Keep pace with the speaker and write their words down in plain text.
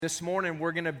This morning,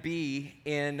 we're going to be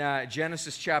in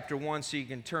Genesis chapter 1, so you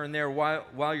can turn there.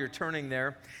 While you're turning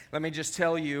there, let me just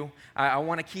tell you, I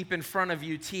want to keep in front of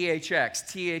you THX.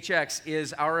 THX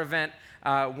is our event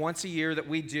once a year that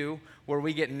we do, where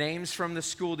we get names from the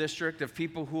school district of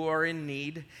people who are in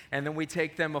need, and then we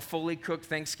take them a fully cooked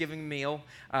Thanksgiving meal,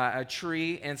 a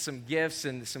tree, and some gifts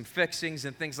and some fixings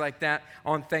and things like that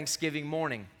on Thanksgiving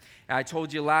morning. I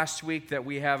told you last week that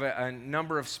we have a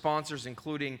number of sponsors,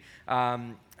 including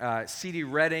C.D.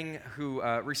 Redding, who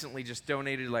recently just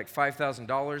donated like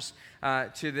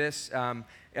 $5,000 to this.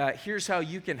 Here's how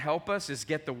you can help us is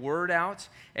get the word out,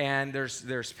 and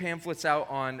there's pamphlets out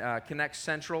on Connect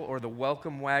Central, or the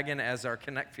Welcome Wagon, as our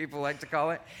Connect people like to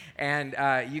call it, and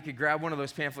you could grab one of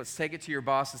those pamphlets, take it to your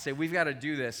boss, and say, we've got to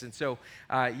do this. And so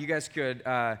you guys could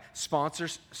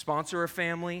sponsor a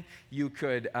family. You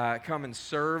could come and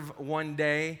serve one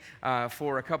day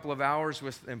for a couple of hours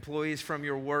with employees from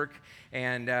your work,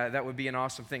 and that would be an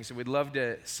awesome thing. So we'd love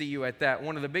to see you at that.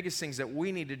 One of the biggest things that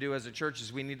we need to do as a church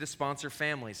is we need to sponsor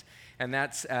families, and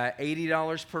that's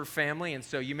 $80 per family. And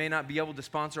so you may not be able to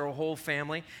sponsor a whole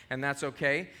family, and that's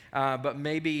okay, but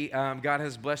maybe God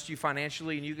has blessed you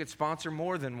financially and you could sponsor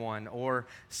more than one or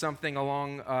something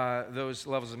along those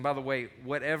levels. And by the way,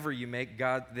 whatever you make,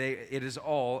 it is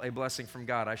all a blessing from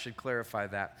God. I should clarify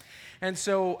that. And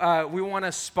so we want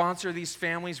to sponsor these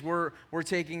families. We're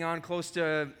taking on close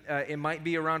to, it might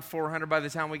be around 400 by the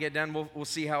time we get done. We'll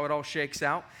see how it all shakes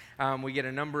out. We get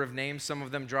a number of names. Some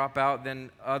of them drop out, then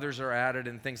others are added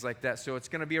and things like that. So it's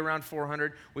going to be around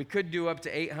 400. We could do up to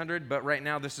 800, but right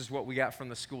now this is what we got from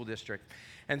the school district.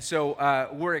 And so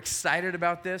we're excited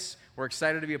about this. We're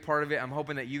excited to be a part of it. I'm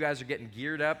hoping that you guys are getting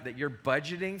geared up, that you're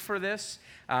budgeting for this.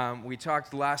 We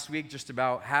talked last week just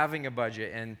about having a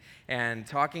budget and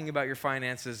talking about your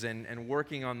finances and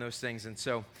working on those things. And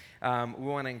so we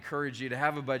want to encourage you to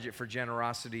have a budget for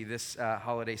generosity this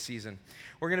holiday season.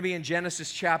 We're going to be in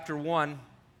Genesis chapter 1.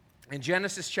 And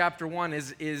Genesis chapter 1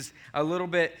 is a little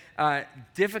bit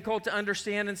difficult to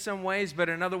understand in some ways, but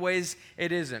in other ways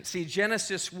it isn't. See,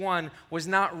 Genesis 1 was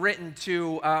not written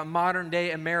to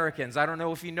modern-day Americans. I don't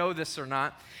know if you know this or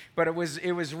not, but it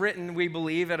was written, we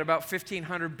believe, at about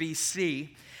 1500 BC,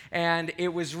 and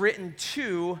it was written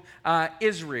to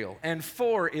Israel and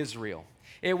for Israel.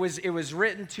 It was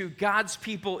written to God's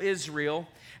people Israel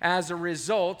as a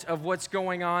result of what's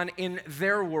going on in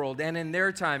their world and in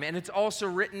their time. And it's also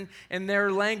written in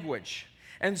their language.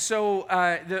 And so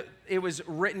it was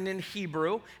written in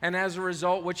Hebrew, and as a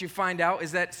result, what you find out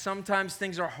is that sometimes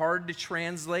things are hard to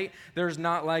translate. There's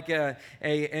not like an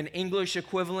English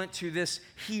equivalent to this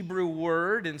Hebrew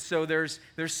word, and so there's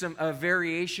some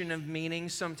variation of meaning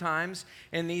sometimes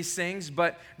in these things.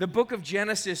 But the book of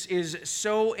Genesis is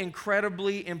so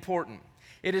incredibly important.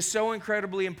 It is so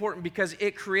incredibly important because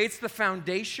it creates the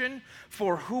foundation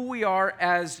for who we are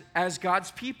as God's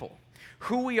people,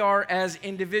 who we are as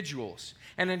individuals.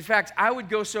 And in fact, I would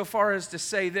go so far as to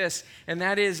say this, and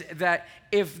that is that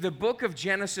if the book of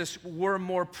Genesis were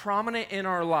more prominent in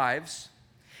our lives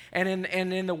and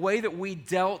in the way that we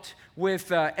dealt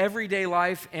with everyday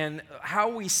life and how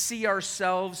we see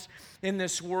ourselves in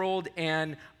this world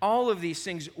and all of these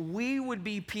things, we would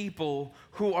be people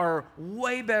who are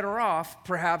way better off,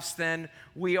 perhaps, than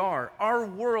we are. Our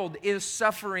world is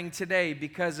suffering today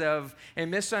because of a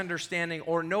misunderstanding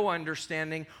or no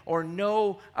understanding or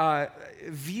no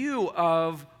view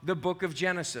of the book of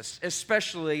Genesis,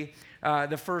 especially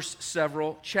the first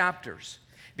several chapters.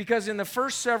 Because in the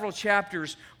first several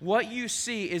chapters, what you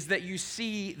see is that you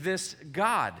see this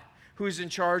God who is in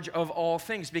charge of all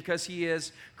things because he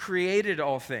has created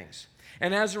all things.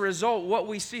 And as a result, what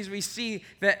we see is we see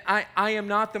that I am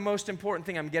not the most important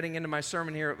thing. I'm getting into my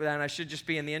sermon here, and I should just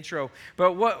be in the intro.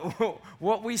 But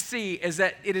what we see is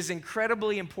that it is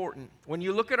incredibly important. When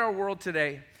you look at our world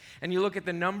today and you look at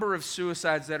the number of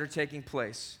suicides that are taking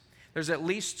place, there's at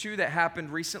least 2 that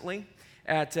happened recently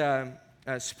at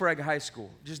Sprague High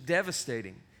School. Just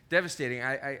devastating.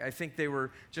 I think they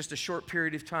were just a short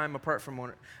period of time apart from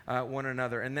one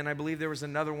another. And then I believe there was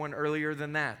another one earlier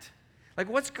than that. Like,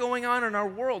 what's going on in our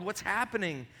world? What's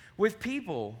happening with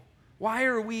people? Why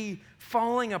are we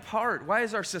falling apart? Why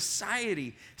is our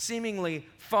society seemingly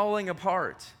falling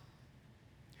apart?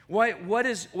 What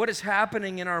is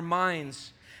happening in our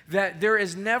minds that there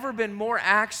has never been more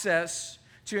access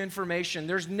to information?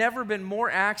 There's never been more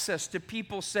access to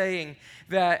people saying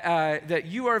that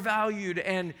you are valued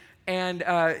and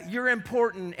you're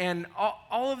important, and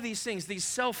all of these things, these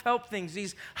self-help things,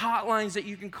 these hotlines that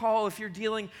you can call if you're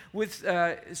dealing with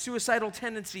suicidal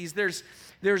tendencies.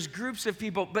 There's groups of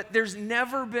people, but there's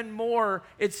never been more,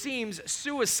 it seems,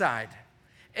 suicide.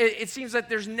 It seems like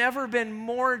there's never been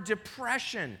more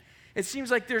depression. It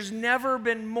seems like there's never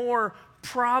been more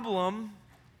problem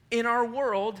in our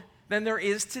world than there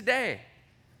is today.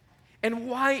 And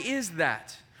why is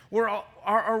that?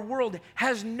 Our world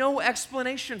has no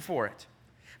explanation for it.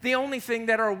 The only thing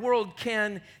that our world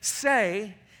can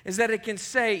say is that it can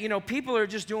say, people are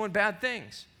just doing bad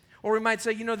things. Or we might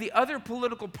say, the other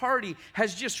political party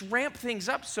has just ramped things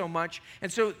up so much,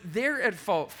 and so they're at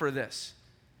fault for this.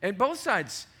 And both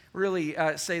sides really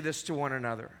say this to one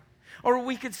another. Or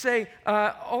we could say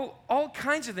all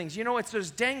kinds of things. It's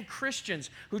those dang Christians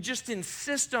who just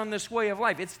insist on this way of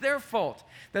life. It's their fault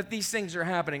that these things are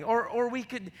happening. Or we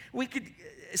could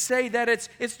say that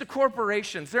it's the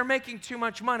corporations. They're making too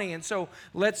much money, and so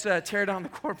let's tear down the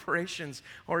corporations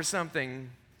or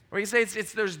something. Or you say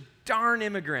it's those darn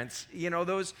immigrants,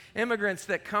 those immigrants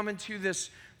that come into this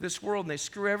world and they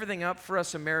screw everything up for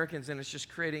us Americans, and it's just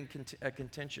creating a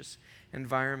contentious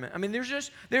environment. I mean,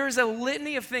 there is a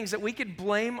litany of things that we could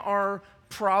blame our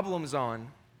problems on.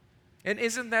 And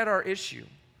isn't that our issue?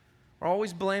 We're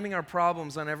always blaming our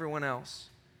problems on everyone else.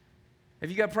 If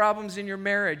you got problems in your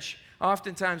marriage,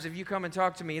 oftentimes if you come and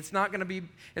talk to me, it's not going to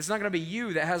be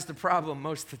you that has the problem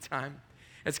most of the time.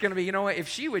 It's going to be, if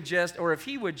she would just, or if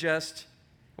he would just,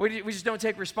 we just don't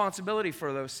take responsibility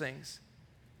for those things.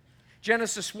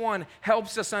 Genesis 1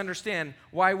 helps us understand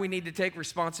why we need to take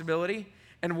responsibility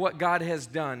and what God has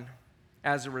done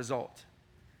as a result.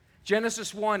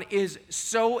 Genesis 1 is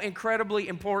so incredibly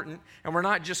important, and we're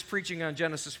not just preaching on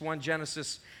Genesis 1,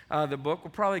 the book.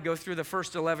 We'll probably go through the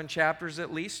first 11 chapters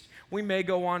at least. We may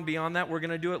go on beyond that. We're going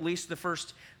to do at least the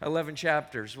first 11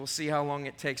 chapters. We'll see how long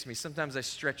it takes me. Sometimes I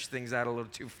stretch things out a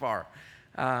little too far,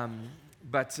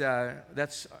 but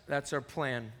that's our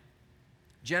plan.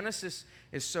 Genesis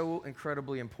is so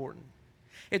incredibly important.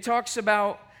 It talks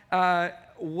about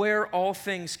where all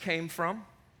things came from.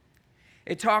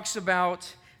 It talks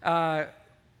about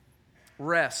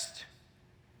rest,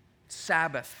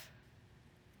 Sabbath,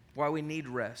 why we need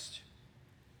rest.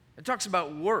 It talks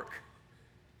about work,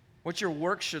 what your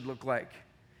work should look like.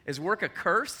 Is work a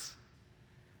curse?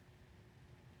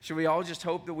 Should we all just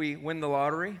hope that we win the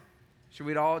lottery? Should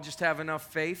we all just have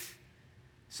enough faith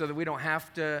so that we don't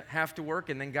have to work,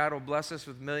 and then God will bless us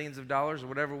with millions of dollars or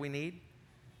whatever we need?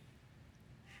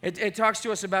 It talks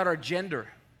to us about our gender.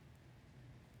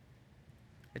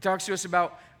 It talks to us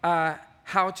about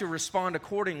how to respond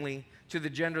accordingly to the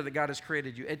gender that God has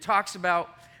created you. It talks about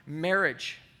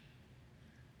marriage,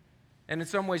 and in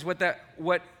some ways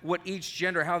what each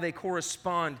gender, how they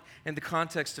correspond in the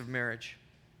context of marriage.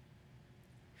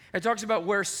 It talks about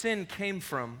where sin came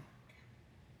from.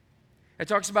 It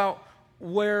talks about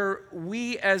where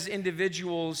we as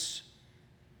individuals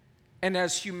and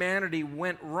as humanity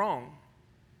went wrong.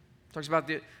 It talks about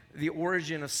the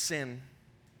origin of sin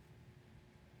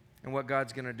and what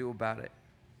God's going to do about it.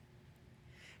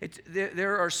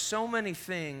 There are so many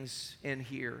things in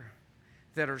here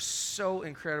that are so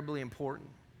incredibly important.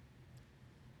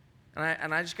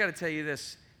 And I just got to tell you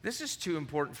this is too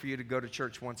important for you to go to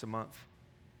church once a month.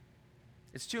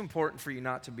 It's too important for you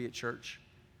not to be at church.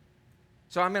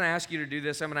 So I'm going to ask you to do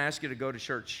this. I'm going to ask you to go to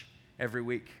church every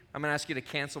week. I'm going to ask you to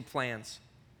cancel plans.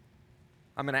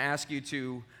 I'm going to ask you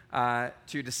to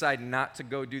decide not to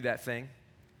go do that thing.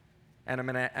 And I'm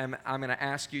going to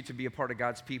ask you to be a part of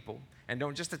God's people. And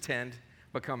don't just attend,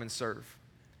 but come and serve.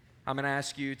 I'm going to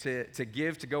ask you to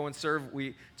give, to go and serve.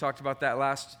 We talked about that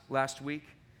last week.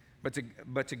 But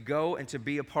to go and to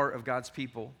be a part of God's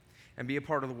people and be a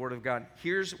part of the Word of God.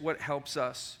 Here's what helps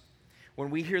us. When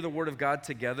we hear the Word of God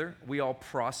together, we all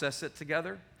process it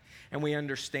together and we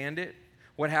understand it.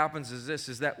 What happens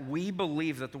is that we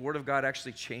believe that the Word of God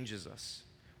actually changes us.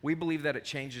 We believe that it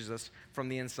changes us from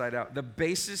the inside out. The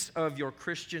basis of your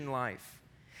Christian life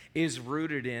is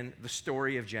rooted in the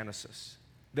story of Genesis.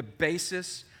 The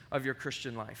basis of your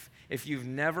Christian life. If you've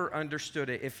never understood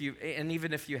it, and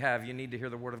even if you have, you need to hear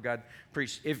the Word of God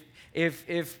preached.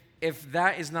 If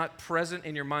that is not present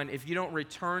in your mind, if you don't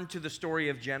return to the story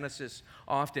of Genesis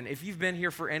often, if you've been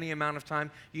here for any amount of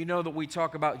time, you know that we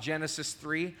talk about Genesis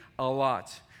 3 a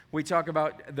lot. We talk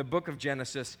about the book of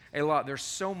Genesis a lot. There's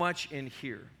so much in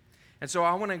here. And so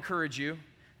I want to encourage you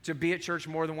to be at church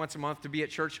more than once a month, to be at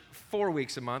church 4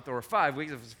 weeks a month, or 5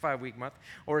 weeks if it's a 5-week month,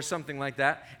 or something like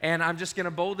that. And I'm just going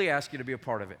to boldly ask you to be a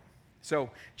part of it. So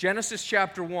Genesis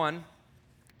chapter 1,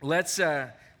 let's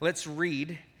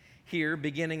read here,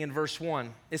 beginning in verse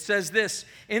 1. It says this: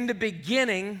 in the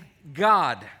beginning,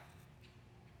 God.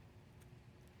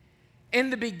 In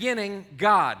the beginning,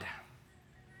 God.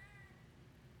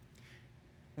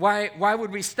 Why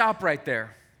would we stop right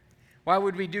there? Why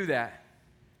would we do that?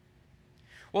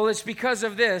 Well, it's because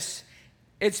of this.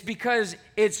 It's because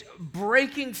it's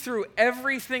breaking through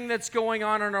everything that's going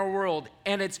on in our world,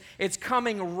 and it's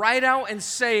coming right out and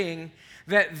saying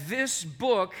that this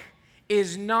book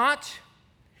is not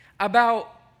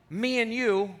about me and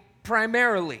you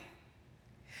primarily.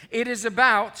 It is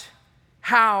about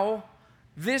how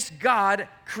this God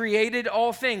created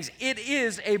all things. It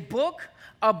is a book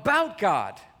about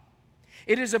God.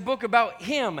 It is a book about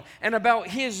Him and about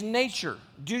His nature.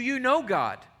 Do you know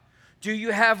God? Do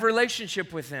you have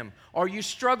relationship with Him? Are you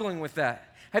struggling with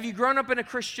that? Have you grown up in a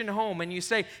Christian home and you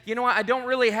say, you know what, I don't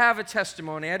really have a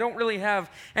testimony. I don't really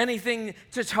have anything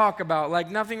to talk about.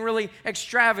 Like nothing really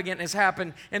extravagant has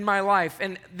happened in my life.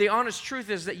 And the honest truth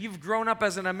is that you've grown up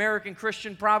as an American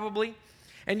Christian probably.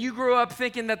 And you grew up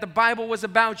thinking that the Bible was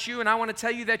about you. And I want to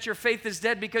tell you that your faith is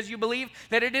dead because you believe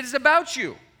that it is about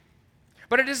you.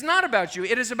 But it is not about you.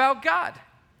 It is about God.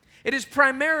 It is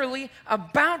primarily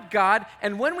about God,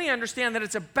 and when we understand that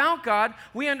it's about God,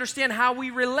 we understand how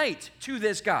we relate to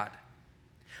this God.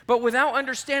 But without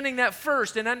understanding that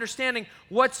first and understanding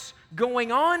what's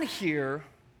going on here,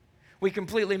 we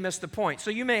completely miss the point. So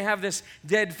you may have this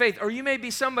dead faith, or you may be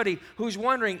somebody who's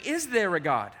wondering, is there a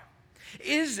God?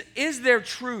 Is there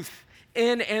truth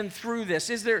in and through this?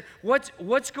 Is there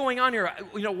what's going on here?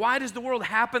 You know, why does the world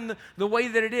happen the way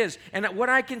that it is? And what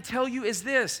I can tell you is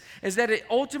this, is that it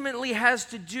ultimately has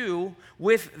to do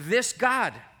with this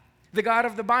God, the God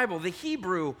of the Bible, the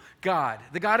Hebrew God,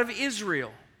 the God of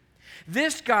Israel.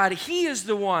 This God, He is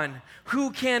the one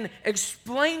who can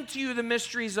explain to you the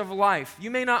mysteries of life.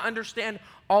 You may not understand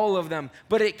all of them,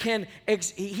 but He can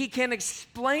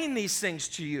explain these things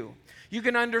to you. You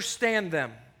can understand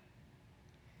them.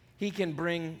 He can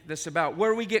bring this about.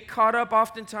 Where we get caught up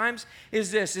oftentimes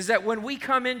is that when we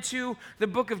come into the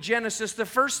book of Genesis, the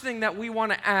first thing that we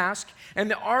want to ask, and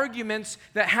the arguments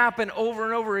that happen over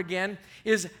and over again,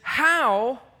 is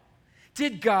how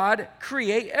did God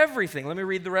create everything? Let me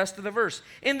read the rest of the verse.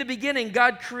 In the beginning,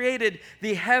 God created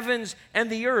the heavens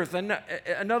and the earth.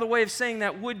 Another way of saying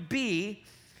that would be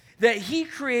that He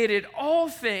created all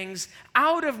things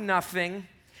out of nothing,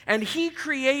 and He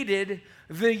created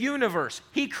the universe.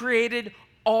 He created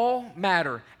all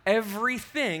matter.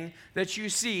 Everything that you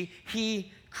see,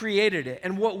 He created it.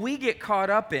 And what we get caught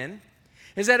up in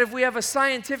is that if we have a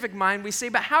scientific mind, we say,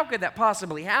 but how could that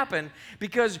possibly happen?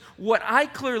 Because what I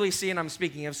clearly see, and I'm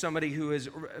speaking of somebody who is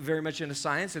very much into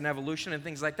science and evolution and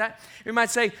things like that, you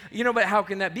might say, you know, but how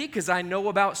can that be? Because I know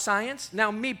about science.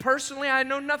 Now, me personally, I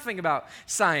know nothing about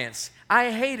science.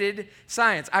 I hated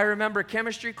science. I remember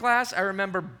chemistry class. I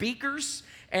remember beakers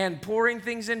and pouring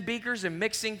things in beakers and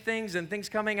mixing things and things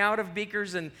coming out of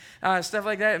beakers and stuff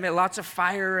like that. I mean, lots of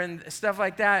fire and stuff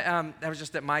like that. That was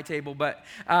just at my table, but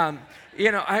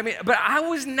but I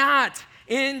was not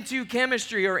into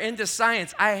chemistry or into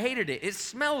science. I hated it. It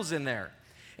smells in there.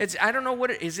 I don't know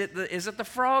what it is. Is it the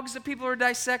frogs that people are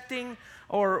dissecting,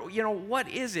 or what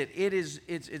is it?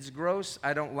 It's gross.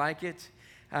 I don't like it.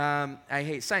 I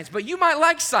hate science, but you might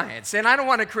like science, and I don't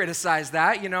want to criticize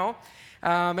that.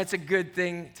 It's a good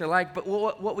thing to like, but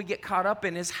what we get caught up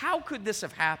in is, how could this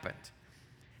have happened?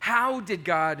 How did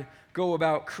God go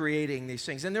about creating these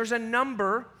things? And there's a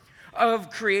number of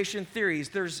creation theories.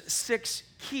 There's 6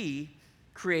 key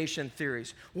creation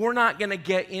theories. We're not going to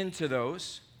get into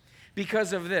those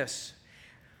because of this.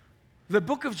 The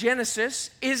book of Genesis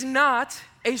is not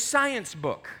a science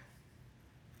book.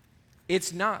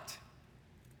 It's not.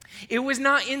 It was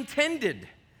not intended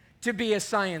to be a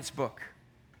science book.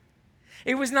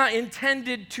 It was not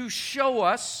intended to show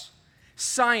us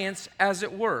science, as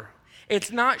it were.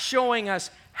 It's not showing us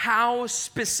how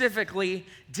specifically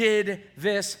did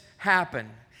this happen.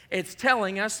 It's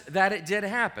telling us that it did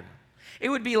happen. It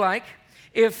would be like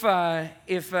if I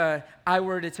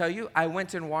were to tell you, I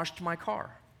went and washed my car.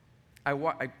 I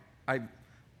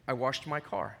washed my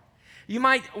car. You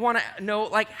might want to know,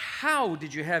 like, how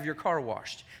did you have your car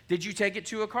washed? Did you take it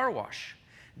to a car wash?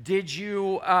 Did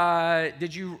you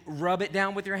rub it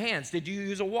down with your hands? Did you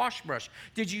use a wash brush?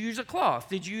 Did you use a cloth?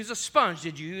 Did you use a sponge?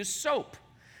 Did you use soap?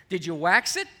 Did you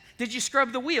wax it? Did you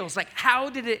scrub the wheels? Like, how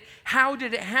did it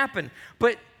happen?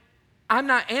 But I'm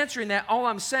not answering that. All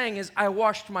I'm saying is I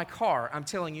washed my car. I'm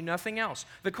telling you nothing else.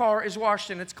 The car is washed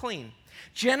and it's clean.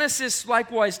 Genesis,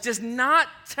 likewise, does not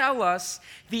tell us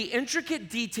the intricate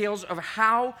details of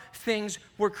how things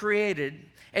were created.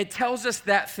 It tells us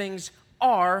that things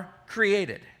are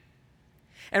created.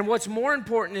 And what's more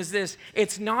important is this: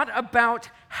 it's not about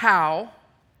how,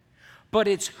 but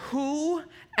it's who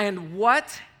and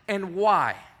what and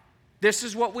why. This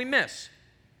is what we miss.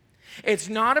 It's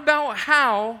not about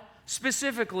how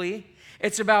specifically,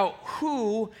 it's about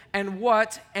who and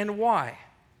what and why.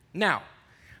 Now,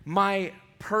 my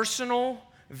personal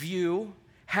view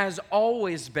has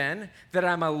always been that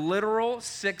I'm a literal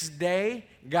 6-day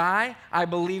guy. I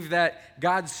believe that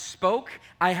God spoke.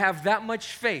 I have that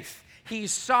much faith.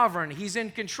 He's sovereign. He's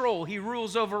in control. He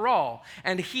rules over all.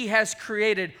 And He has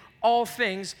created all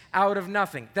things out of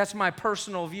nothing. That's my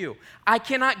personal view. I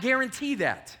cannot guarantee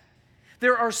that.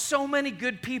 There are so many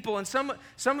good people, and some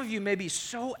of you may be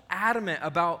so adamant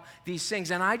about these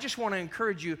things, and I just want to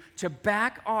encourage you to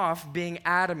back off being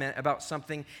adamant about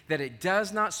something that it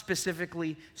does not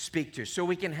specifically speak to. So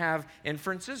we can have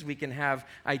inferences, we can have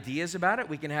ideas about it,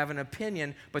 we can have an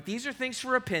opinion, but these are things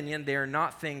for opinion. They are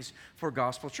not things for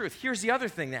gospel truth. Here's the other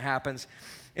thing that happens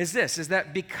is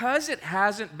that because it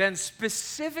hasn't been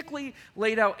specifically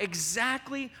laid out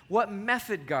exactly what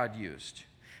method God used,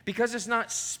 because it's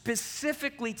not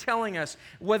specifically telling us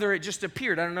whether it just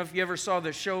appeared. I don't know if you ever saw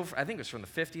the show, I think it was from the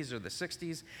 50s or the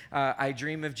 60s, I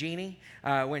Dream of Jeannie,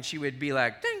 when she would be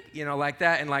like, ding, you know, like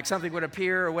that, and like something would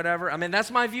appear or whatever. I mean,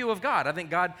 that's my view of God. I think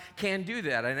God can do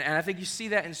that. And I think you see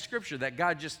that in Scripture, that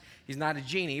God He's not a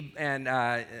genie and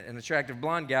an attractive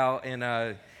blonde gal in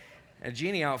a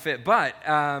genie outfit, but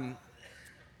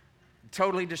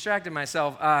totally distracted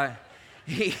myself.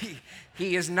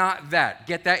 He is not that.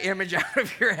 Get that image out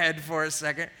of your head for a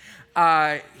second.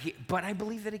 But I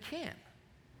believe that He can.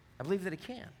 I believe that He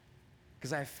can.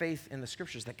 Because I have faith in the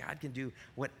Scriptures that God can do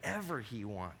whatever He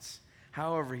wants,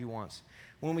 however He wants.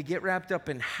 When we get wrapped up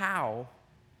in how,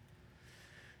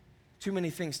 too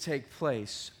many things take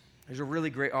place. There's a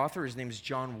really great author. His name is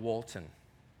John Walton.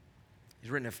 He's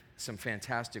written some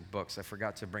fantastic books. I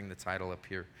forgot to bring the title up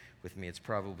here with me. It's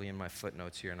probably in my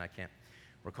footnotes here, and I can't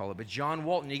recall it. But John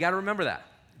Walton, you got to remember that.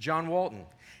 John Walton.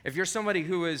 If you're somebody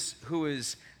who is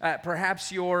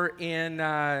perhaps you're in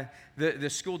the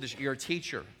school district, you're a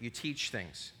teacher, you teach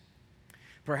things.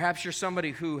 Perhaps you're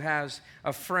somebody who has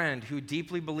a friend who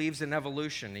deeply believes in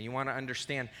evolution, and you want to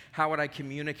understand, how would I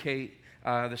communicate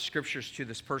the Scriptures to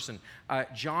this person?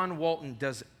 John Walton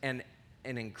does an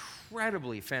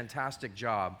incredibly fantastic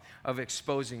job of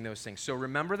exposing those things. So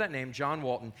remember that name, John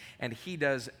Walton, and he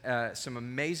does some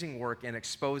amazing work in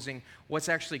exposing what's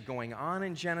actually going on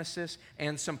in Genesis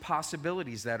and some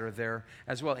possibilities that are there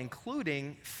as well,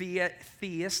 including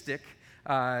theistic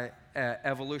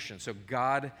evolution, so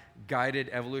God-guided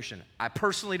evolution. I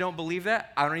personally don't believe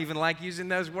that. I don't even like using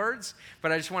those words,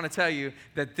 but I just want to tell you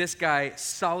that this guy,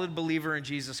 solid believer in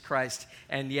Jesus Christ,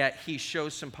 and yet he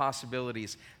shows some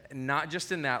possibilities, not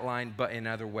just in that line, but in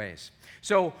other ways.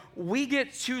 So we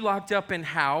get too locked up in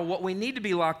how. What we need to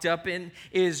be locked up in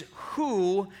is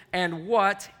who and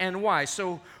what and why.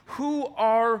 So who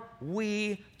are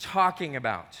we talking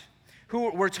about?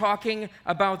 We're talking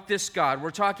about this God.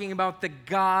 We're talking about the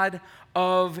God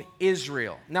of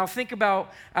Israel. Now think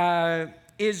about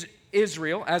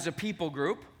Israel as a people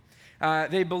group.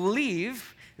 They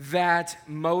believe that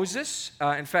Moses,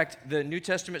 in fact, the New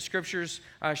Testament scriptures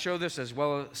show this, as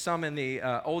well as some in the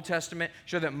Old Testament,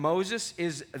 show that Moses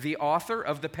is the author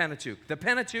of the Pentateuch. The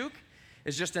Pentateuch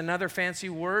is just another fancy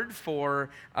word for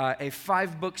a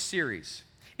 5-book series.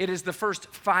 It is the first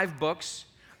 5 books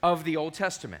of the Old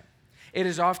Testament. It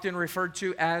is often referred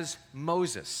to as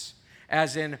Moses,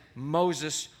 as in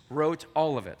Moses wrote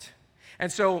all of it. And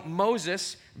so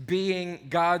Moses, being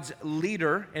God's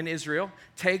leader in Israel,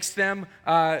 takes them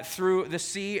through the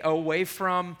sea away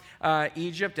from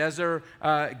Egypt as they're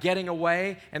getting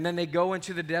away, and then they go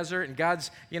into the desert, and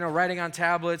God's writing on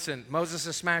tablets, and Moses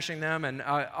is smashing them, and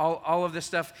all of this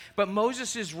stuff. But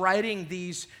Moses is writing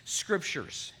these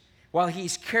scriptures while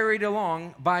he's carried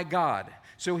along by God.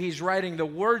 So he's writing the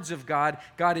words of God.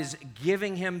 God is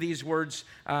giving him these words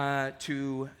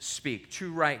to speak,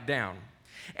 to write down.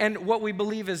 And what we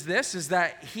believe is this, is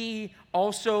that he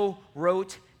also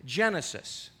wrote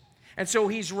Genesis. And so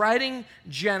he's writing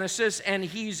Genesis, and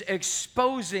he's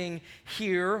exposing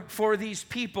here for these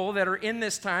people that are in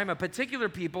this time, a particular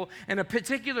people in a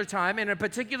particular time, in a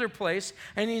particular place,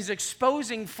 and he's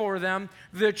exposing for them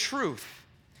the truth.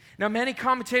 Now, many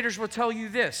commentators will tell you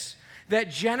this, that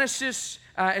Genesis,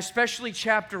 especially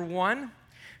chapter 1,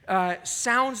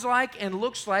 sounds like and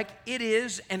looks like it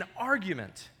is an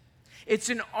argument. It's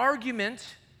an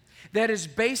argument that is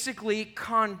basically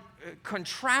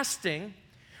contrasting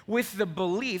with the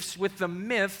beliefs, with the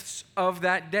myths of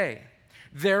that day.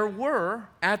 There were,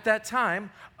 at that time,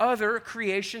 other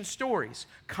creation stories,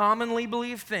 commonly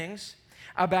believed things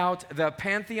about the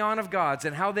pantheon of gods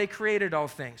and how they created all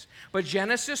things. But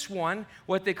Genesis 1,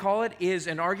 what they call it, is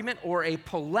an argument or a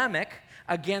polemic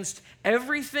against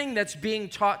everything that's being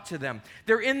taught to them.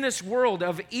 They're in this world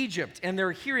of Egypt, and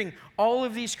they're hearing all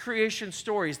of these creation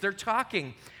stories. They're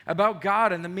talking about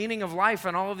God and the meaning of life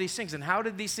and all of these things, and how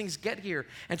did these things get here?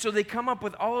 And so they come up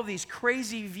with all of these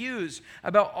crazy views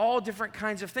about all different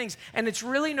kinds of things. And it's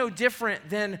really no different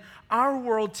than our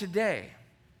world today.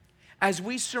 As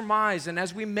we surmise and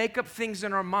as we make up things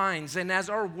in our minds, and as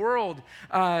our world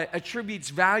attributes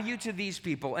value to these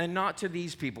people and not to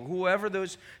these people, whoever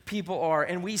those people are,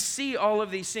 and we see all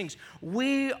of these things,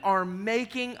 we are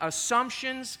making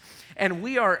assumptions and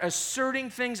we are asserting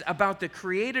things about the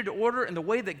created order and the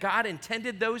way that God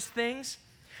intended those things.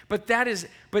 But that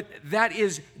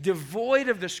is devoid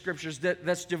of the scriptures,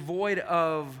 that's devoid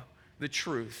of the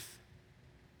truth.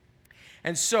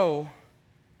 And so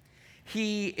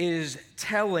he is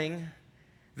telling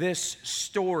this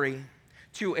story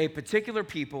to a particular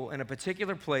people in a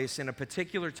particular place in a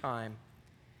particular time.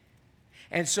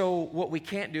 And so what we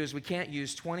can't do is we can't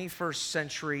use 21st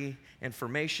century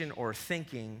information or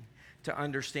thinking to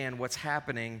understand what's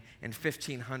happening in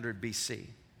 1500 BC.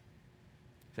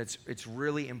 It's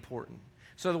really important.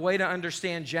 So the way to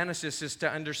understand Genesis is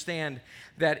to understand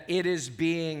that it is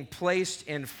being placed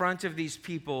in front of these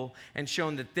people and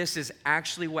shown that this is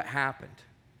actually what happened.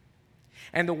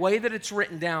 And the way that it's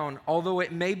written down, although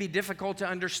it may be difficult to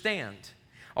understand,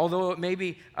 although it may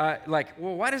be like,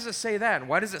 well, why does it say that? And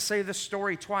why does it say this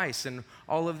story twice and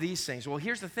all of these things? Well,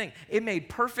 here's the thing. It made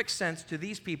perfect sense to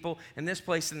these people in this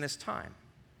place and this time.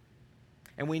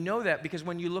 And we know that because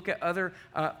when you look at other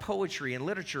poetry and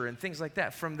literature and things like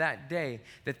that from that day,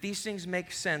 that these things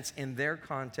make sense in their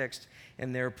context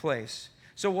and their place.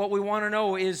 So what we want to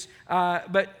know is,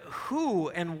 but who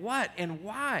and what and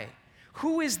why?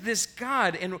 Who is this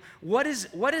God and what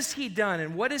has he done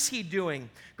and what is he doing?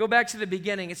 Go back to the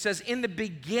beginning. It says, in the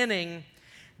beginning,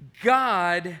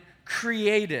 God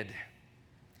created.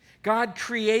 God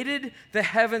created the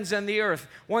heavens and the earth.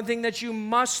 One thing that you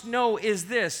must know is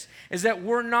this, is that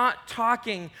we're not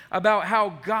talking about how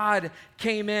God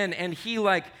came in and he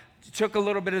took a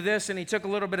little bit of this and he took a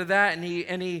little bit of that and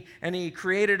he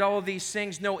created all of these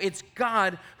things. No, it's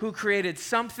God who created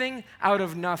something out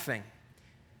of nothing.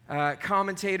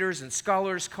 Commentators and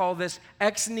scholars call this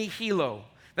ex nihilo.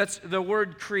 That's the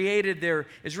word created there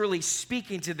is really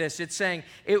speaking to this. It's saying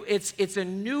it's a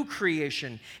new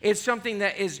creation. It's something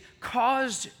that is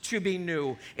caused to be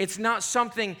new. It's not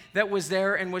something that was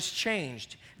there and was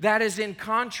changed. That is in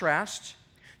contrast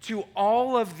to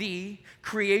all of the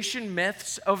creation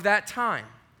myths of that time,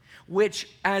 which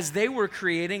as they were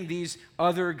creating these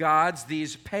other gods,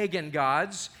 these pagan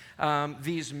gods,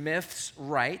 these myths,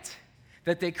 right,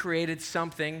 that they created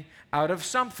something out of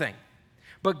something.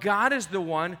 But God is the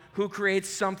one who creates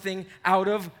something out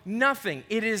of nothing.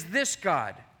 It is this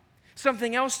God.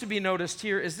 Something else to be noticed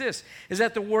here is this, is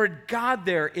that the word God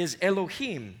there is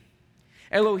Elohim.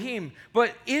 Elohim.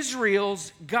 But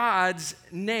Israel's God's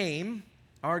name,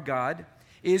 our God,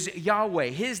 is Yahweh.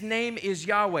 His name is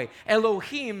Yahweh.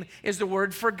 Elohim is the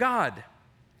word for God.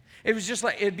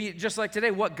 It'd be just like today,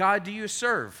 what God do you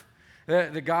serve?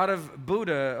 The God of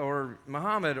Buddha or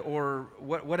Muhammad or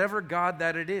whatever God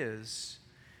that it is.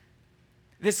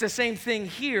 It's the same thing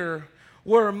here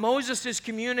where Moses is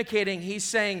communicating. He's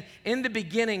saying, in the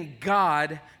beginning,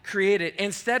 God created.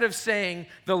 Instead of saying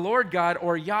the Lord God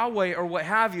or Yahweh or what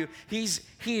have you,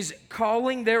 he's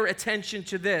calling their attention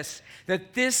to this,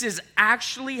 that this is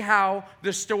actually how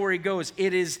the story goes.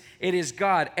 It is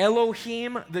God.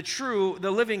 Elohim,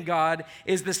 the living God,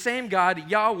 is the same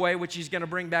God, Yahweh, which he's going to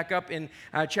bring back up in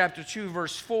chapter 2,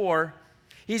 verse 4.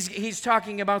 He's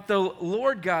talking about the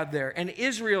Lord God there, and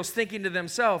Israel's thinking to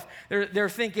themselves, they're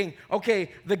thinking,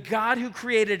 okay, the God who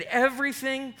created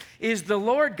everything is the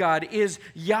Lord God, is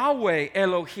Yahweh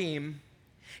Elohim.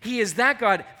 He is that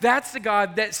God. That's the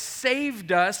God that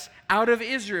saved us out of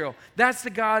Israel. That's the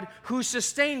God who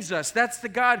sustains us. That's the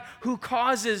God who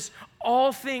causes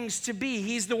all things to be.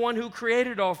 He's the one who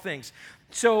created all things.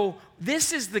 So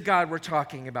this is the God we're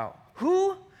talking about.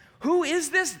 Who is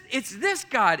this? It's this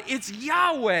God. It's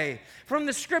Yahweh from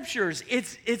the scriptures.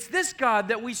 It's this God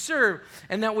that we serve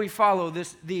and that we follow.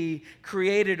 The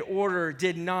created order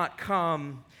did not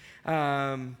come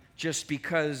just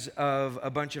because of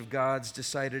a bunch of gods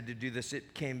decided to do this.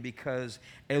 It came because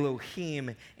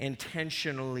Elohim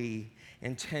intentionally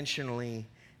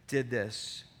did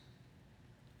this.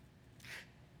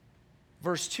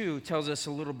 Verse 2 tells us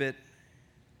a little bit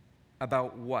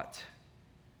about what?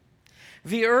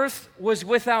 The earth was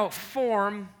without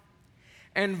form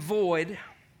and void,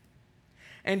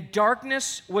 And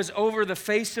darkness was over the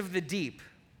face of the deep,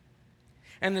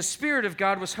 and the Spirit of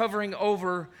God was hovering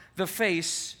over the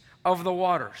face of the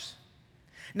waters.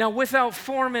 Now, without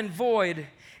form and void,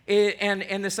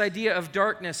 and this idea of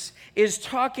darkness is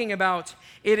talking about,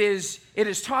 it is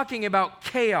talking about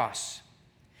chaos.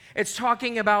 It's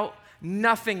talking about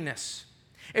nothingness.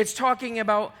 It's talking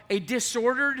about a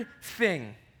disordered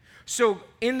thing. So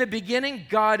in the beginning,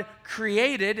 God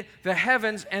created the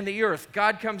heavens and the earth.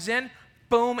 God comes in,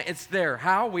 boom, it's there.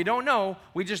 How? We don't know.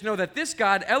 We just know that this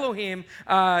God, Elohim,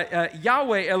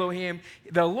 Yahweh Elohim,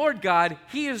 the Lord God,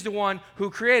 He is the one who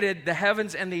created the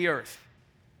heavens and the earth.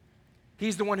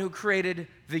 He's the one who created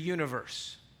the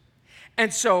universe.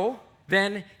 And so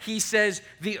then He says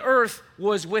the earth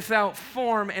was without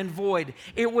form and void.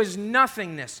 It was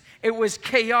nothingness. It was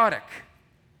chaotic.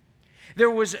 There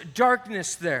was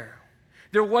darkness there.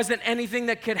 There wasn't anything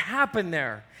that could happen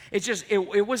there.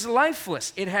 It was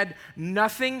lifeless. It had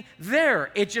nothing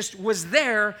there. It just was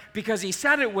there because He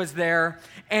said it was there,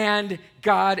 and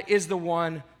God is the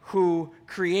one who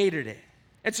created it.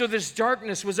 And so this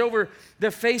darkness was over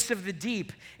the face of the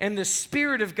deep, and the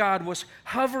Spirit of God was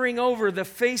hovering over the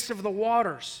face of the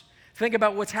waters. Think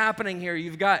about what's happening here.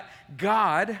 You've got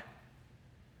God,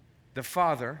 the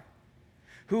Father,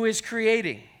 who is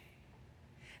creating,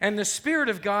 and the Spirit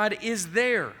of God is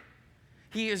there.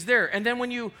 He is there. And then when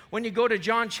you go to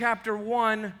John chapter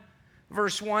 1,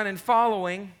 verse 1 and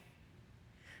following,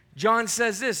 John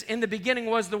says this: in the beginning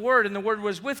was the Word, and the Word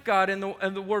was with God, and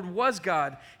the Word was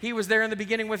God. He was there in the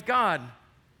beginning with God.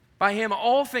 By Him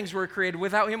all things were created.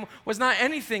 Without Him was not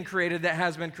anything created that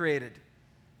has been created.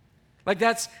 Like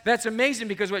that's amazing,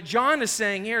 because what John is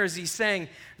saying here is he's saying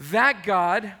that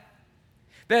God,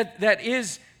 that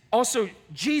is also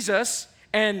Jesus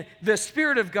and the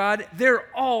Spirit of God, they're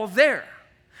all there.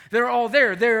 They're all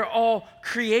there. They're all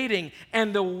creating.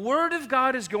 And the Word of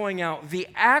God is going out. The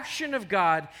action of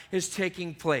God is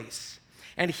taking place.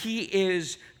 And He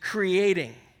is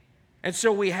creating. And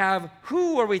so we have,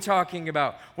 who are we talking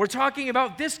about? We're talking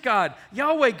about this God,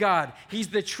 Yahweh God. He's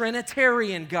the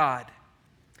Trinitarian God.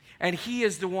 And He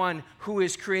is the one who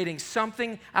is creating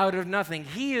something out of nothing.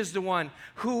 He is the one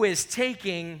who is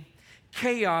taking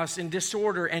chaos and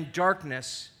disorder and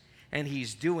darkness, and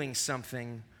He's doing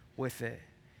something with it.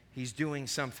 He's doing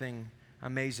something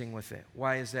amazing with it.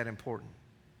 Why is that important?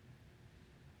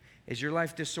 Is your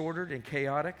life disordered and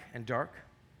chaotic and dark?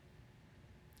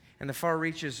 In the far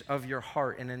reaches of your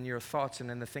heart and in your thoughts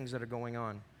and in the things that are going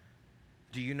on,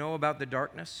 do you know about the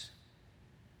darkness?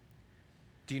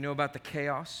 Do you know about the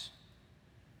chaos?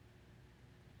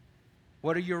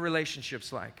 What are your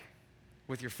relationships like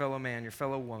with your fellow man, your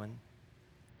fellow woman?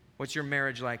 What's your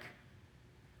marriage like?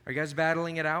 Are you guys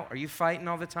battling it out? Are you fighting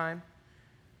all the time?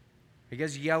 Are you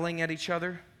guys yelling at each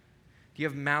other? Do you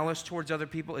have malice towards other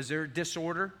people? Is there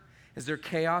disorder? Is there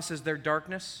chaos? Is there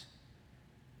darkness?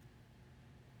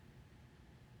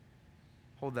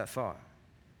 Hold that thought.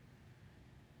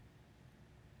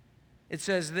 It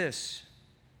says this: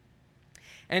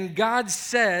 and God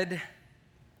said,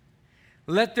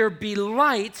 let there be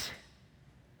light,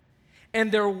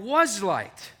 and there was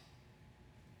light.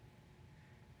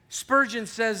 Spurgeon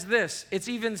says this: it's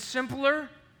even simpler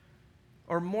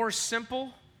or more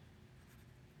simple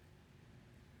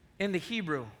in the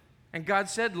Hebrew. And God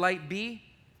said, light be,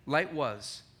 light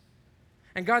was.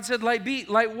 And God said, light be,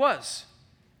 light was.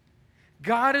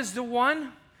 God is the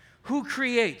one who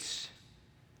creates.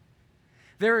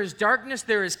 There is darkness,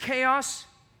 there is chaos,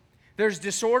 there's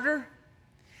disorder,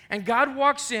 and God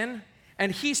walks in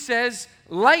and He says,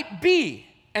 light be,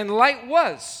 and light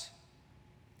was.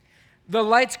 The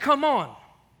lights come on.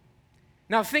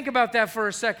 Now think about that for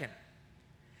a second.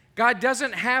 God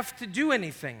doesn't have to do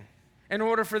anything in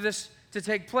order for this to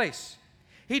take place.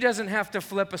 He doesn't have to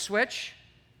flip a switch.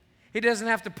 He doesn't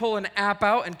have to pull an app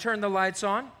out and turn the lights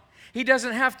on. He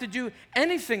doesn't have to do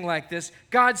anything like this.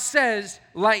 God says,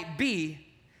 light be,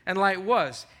 and light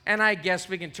was. And I guess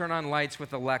we can turn on lights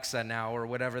with Alexa now or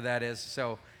whatever that is.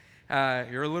 So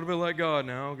you're a little bit like God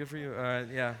now. Good for you.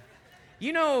 Yeah.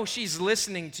 You know she's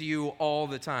listening to you all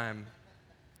the time,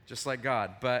 just like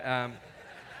God. But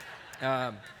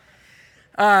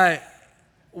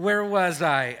where was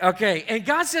I? Okay, and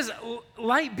God says,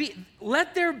 light be,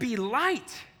 let there be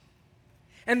light.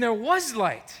 And there was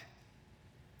light.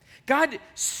 God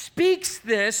speaks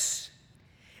this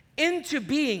into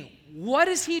being. What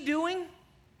is He doing?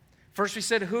 First we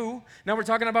said who, now we're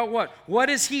talking about what? What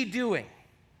is He doing?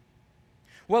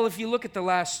 Well, if you look at the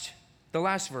last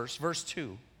verse, verse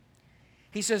 2,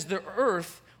 He says, the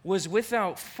earth was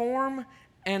without form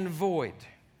and void.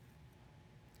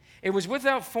 It was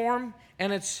without form,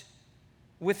 and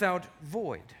without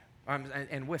void,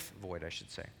 and with void, I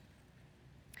should say.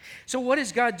 So what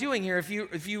is God doing here? If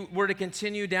you were to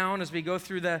continue down as we go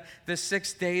through the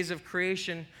 6 days of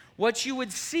creation, what you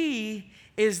would see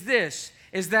is this,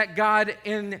 is that God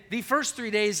in the first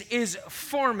 3 days is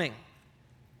forming.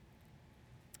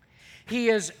 He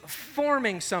is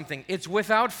forming something. It's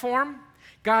without form.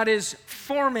 God is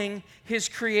forming his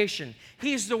creation.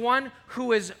 He's the one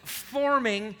who is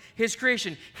forming his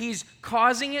creation. He's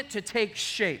causing it to take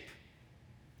shape.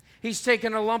 He's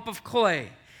taken a lump of clay.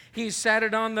 He's sat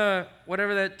it on the,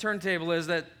 whatever that turntable is,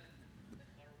 that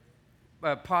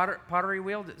pottery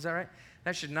wheel, is that right?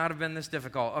 That should not have been this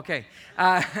difficult. Okay,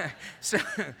 so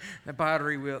the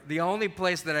pottery wheel. The only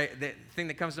place the thing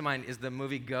that comes to mind is the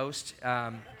movie Ghost.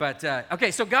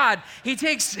 Okay, so God, he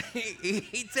takes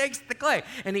he takes the clay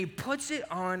and he puts it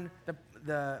on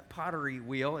the pottery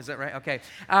wheel. Is that right? Okay,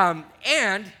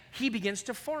 and he begins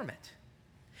to form it.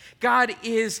 God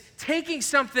is taking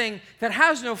something that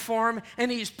has no form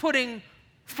and he's putting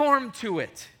form to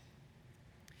it.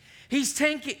 He's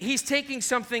taking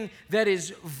something that is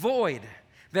void,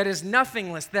 that is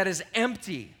nothingless, that is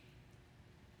empty,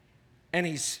 and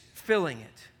he's filling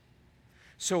it.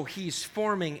 So he's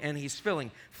forming and he's filling.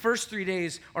 First 3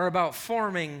 days are about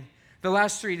forming. The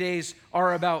last 3 days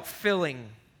are about filling.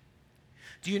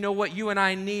 Do you know what you and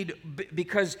I need?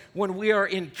 Because when we are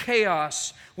in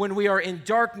chaos, when we are in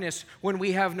darkness, when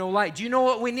we have no light, do you know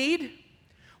what we need?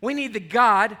 We need the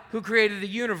God who created the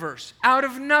universe out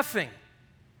of nothing.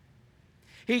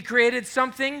 He created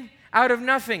something out of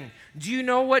nothing. Do you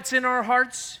know what's in our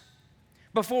hearts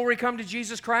before we come to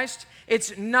Jesus Christ?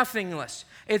 It's nothingless.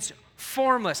 It's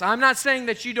formless. I'm not saying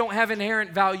that you don't have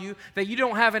inherent value, that you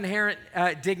don't have inherent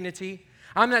dignity.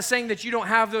 I'm not saying that you don't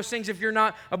have those things if you're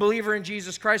not a believer in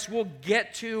Jesus Christ. We'll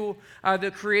get to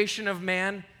the creation of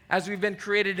man as we've been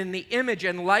created in the image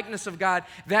and likeness of God.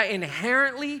 That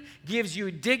inherently gives you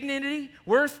dignity,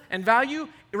 worth, and value,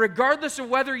 regardless of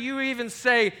whether you even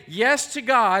say yes to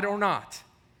God or not.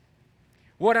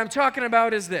 What I'm talking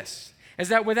about is this, is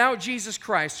that without Jesus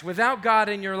Christ, without God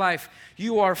in your life,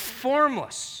 you are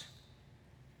formless.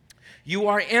 You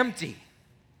are empty.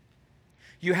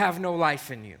 You have no life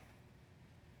in you.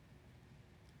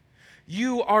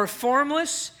 You are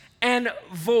formless and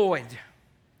void.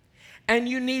 And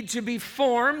you need to be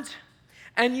formed,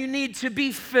 and you need to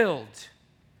be filled.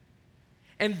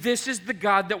 And this is the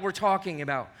God that we're talking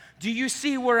about. Do you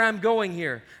see where I'm going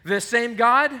here? The same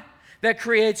God that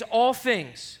creates all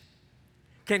things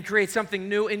can create something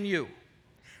new in you.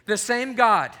 The same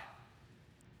God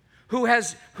who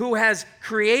has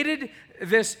created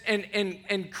this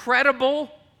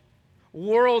incredible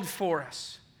world for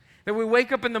us. That we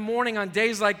wake up in the morning on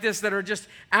days like this that are just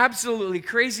absolutely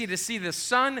crazy to see the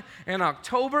sun in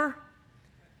October.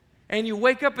 And you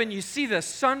wake up and you see the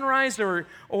sunrise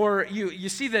or you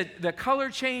see the color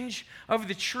change of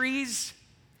the trees.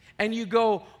 And you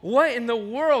go, what in the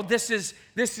world? This is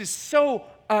so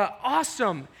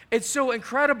awesome. It's so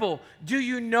incredible. Do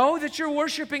you know that you're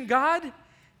worshiping God?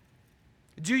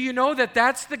 Do you know that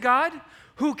that's the God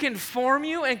who can form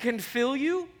you and can fill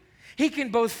you? He can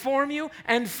both form you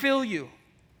and fill you.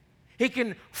 He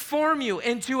can form you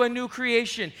into a new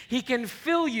creation. He can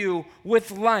fill you with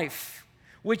life,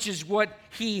 which is what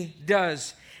he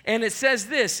does. And it says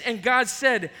this, and God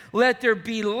said, let there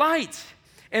be light,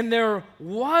 and there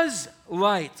was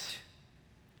light.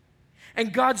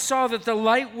 And God saw that the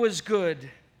light was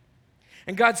good.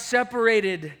 And God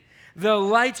separated the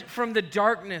light from the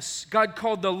darkness. God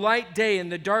called the light day, and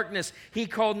the darkness he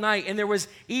called night. And there was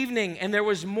evening and there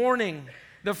was morning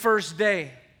the first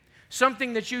day.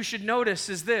 Something that you should notice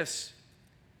is this,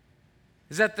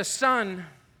 is that the sun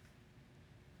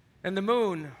and the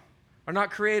moon are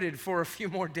not created for a few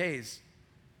more days.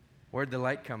 Where'd the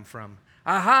light come from?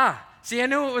 Aha! See, I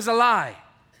knew it was a lie.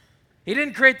 He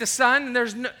didn't create the sun,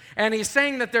 and he's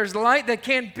saying that there's light that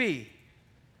can't be.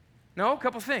 No, a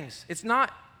couple things. It's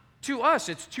not to us,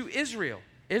 it's to Israel.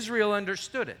 Israel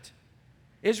understood it.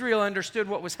 Israel understood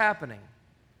what was happening.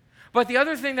 But the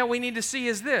other thing that we need to see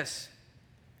is this,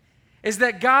 is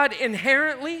that God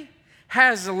inherently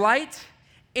has light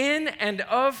in and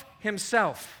of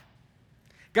himself.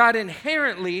 God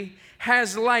inherently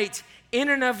has light in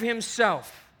and of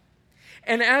himself.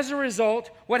 And as a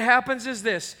result, what happens is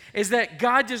this, is that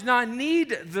God does not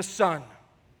need the sun.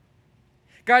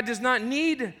 God does not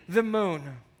need the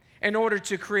moon in order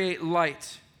to create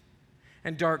light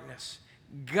and darkness.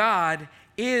 God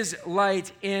is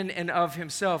light in and of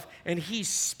himself, and he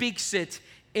speaks it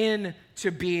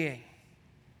into being.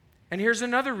 And here's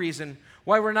another reason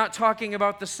why we're not talking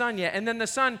about the sun yet. And then the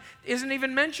sun isn't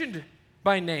even mentioned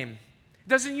by name. It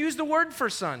Doesn't use the word for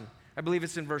sun. I believe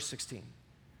it's in verse 16.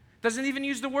 Doesn't even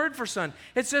use the word for sun.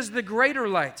 It says the greater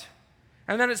light.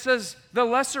 And then it says the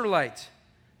lesser light.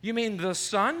 You mean the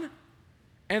sun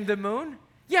and the moon?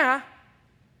 Yeah,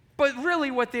 but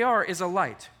really what they are is a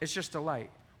light. It's just a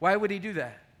light. Why would he do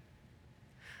that?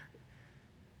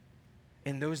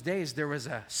 In those days, there was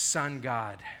a sun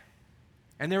god,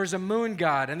 and there was a moon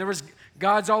god, and there was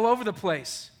gods all over the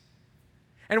place.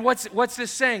 And what's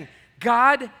this saying?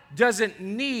 God doesn't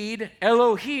need,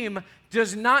 Elohim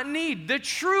does not need, the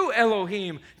true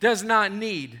Elohim does not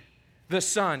need the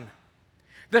sun.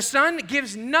 The sun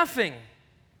gives nothing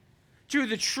to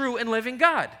the true and living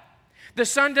God. The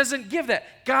sun doesn't give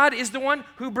that. God is the one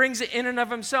who brings it in and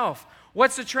of himself.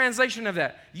 What's the translation of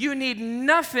that? You need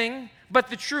nothing but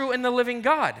the true and the living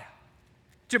God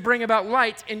to bring about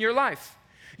light in your life.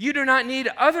 You do not need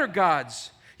other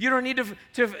gods. You don't need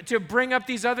to bring up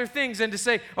these other things and to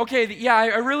say, okay, yeah,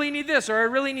 I really need this or I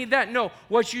really need that. No,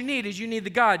 what you need is you need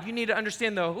the God. You need to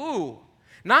understand the who,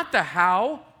 not the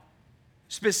how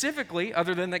specifically,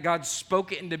 other than that God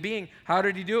spoke it into being. How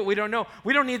did he do it? We don't know.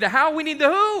 We don't need the how, we need the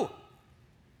who.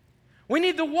 We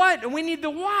need the what and we need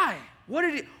the why.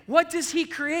 What does he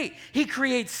create? He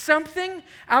creates something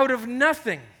out of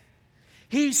nothing.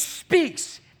 He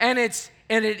speaks, and it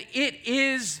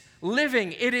is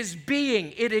living, it is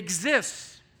being, it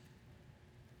exists.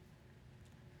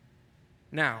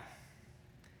 Now,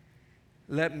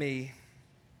 let me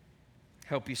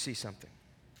help you see something.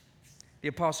 The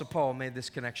Apostle Paul made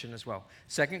this connection as well.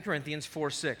 2 Corinthians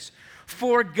 4:6.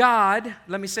 For God,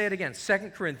 let me say it again,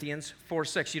 2 Corinthians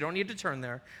 4:6. You don't need to turn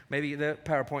there. Maybe the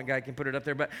PowerPoint guy can put it up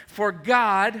there. But for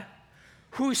God,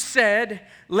 who said,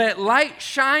 let light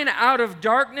shine out of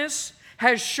darkness,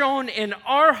 has shone in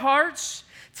our hearts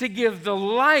to give the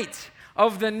light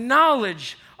of the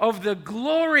knowledge of the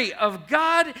glory of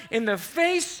God in the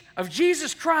face of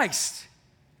Jesus Christ.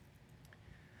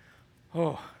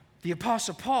 Oh, the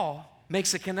Apostle Paul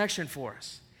makes a connection for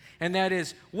us. And that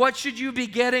is, what should you be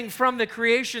getting from the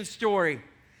creation story?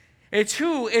 It's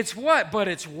who, it's what, but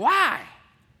it's why.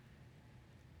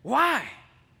 Why?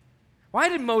 Why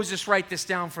did Moses write this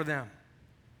down for them?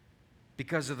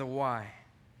 Because of the why.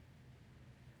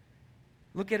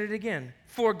 Look at it again.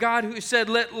 For God, who said,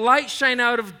 let light shine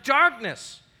out of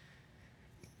darkness,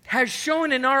 has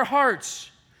shone in our hearts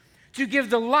to give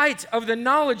the light of the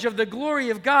knowledge of the glory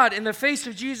of God in the face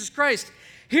of Jesus Christ.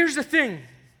 Here's the thing.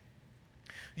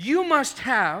 You must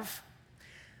have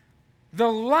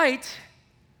the light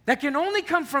that can only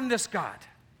come from this God.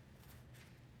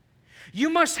 You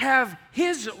must have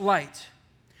his light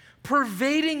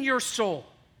pervading your soul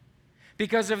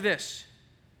because of this.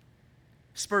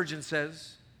 Spurgeon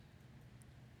says,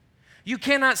 you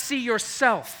cannot see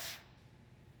yourself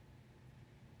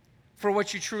for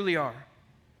what you truly are.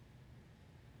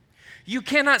 You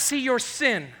cannot see your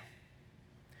sin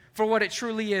for what it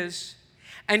truly is,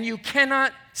 and you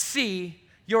cannot see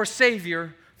your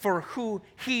Savior for who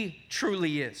he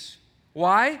truly is.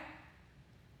 Why?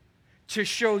 To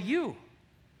show you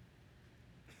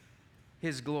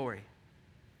his glory.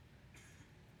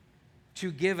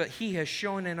 To give it, he has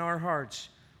shown in our hearts.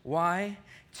 Why?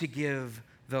 To give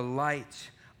the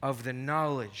light of the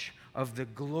knowledge of the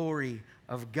glory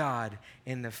of God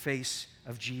in the face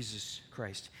of Jesus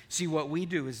Christ. See, what we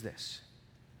do is this.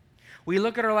 We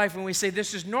look at our life and we say,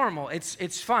 this is normal,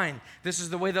 it's fine. This is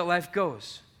the way that life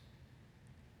goes.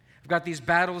 I've got these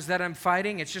battles that I'm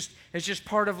fighting, it's just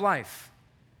part of life.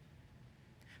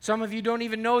 Some of you don't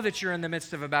even know that you're in the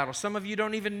midst of a battle. Some of you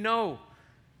don't even know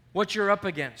what you're up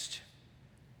against.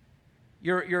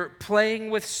 You're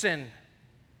playing with sin.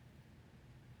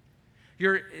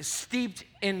 You're steeped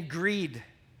in greed.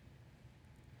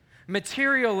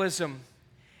 Materialism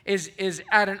is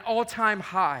at an all-time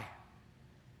high.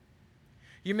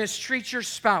 You mistreat your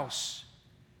spouse.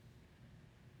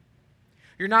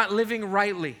 You're not living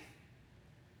rightly.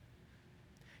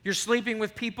 You're sleeping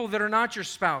with people that are not your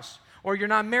spouse, or you're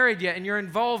not married yet and you're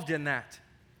involved in that.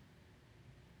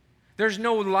 There's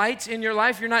no light in your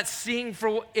life. You're not seeing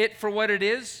it for what it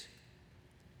is.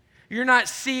 You're not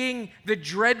seeing the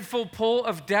dreadful pull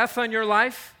of death on your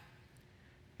life.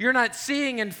 You're not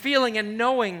seeing and feeling and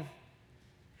knowing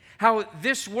how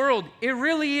this world, it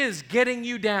really is getting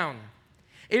you down.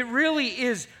 It really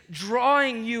is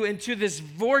drawing you into this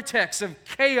vortex of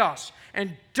chaos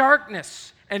and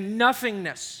darkness and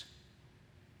nothingness.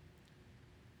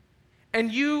 And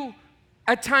you,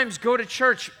 at times, go to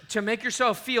church to make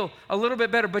yourself feel a little bit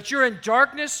better, but you're in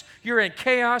darkness, you're in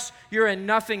chaos, you're in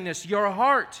nothingness. Your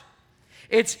heart,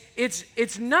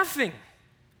 it's nothing.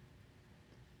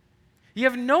 You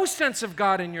have no sense of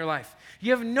God in your life.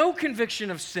 You have no conviction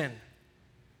of sin.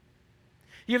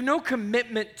 You have no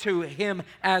commitment to Him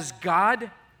as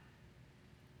God.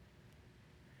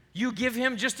 You give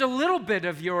Him just a little bit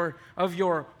of your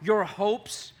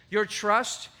hopes, your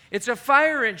trust. It's a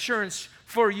fire insurance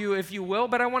for you, if you will,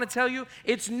 but I want to tell you,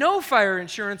 it's no fire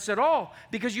insurance at all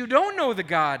because you don't know the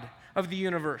God of the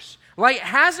universe. Light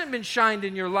hasn't been shined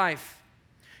in your life.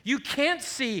 You can't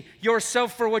see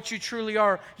yourself for what you truly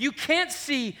are. You can't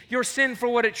see your sin for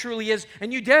what it truly is,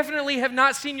 and you definitely have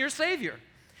not seen your Savior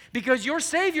because your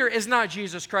Savior is not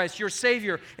Jesus Christ. Your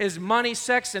Savior is money,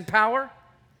 sex, and power.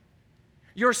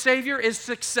 Your Savior is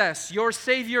success. Your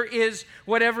Savior is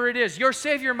whatever it is. Your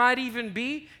Savior might even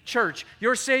be church.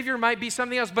 Your Savior might be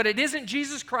something else, but it isn't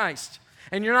Jesus Christ.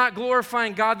 And you're not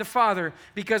glorifying God the Father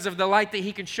because of the light that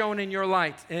He can shine in your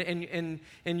light, in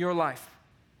your life.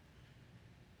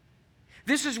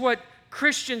 This is what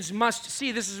Christians must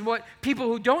see. This is what people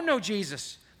who don't know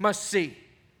Jesus must see.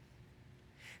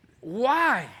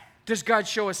 Why does God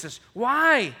show us this?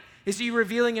 Why is He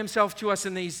revealing Himself to us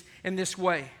in this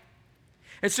way?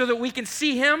 It's so that we can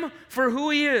see Him for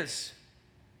who He is.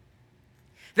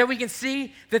 That we can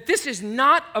see that this is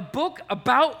not a book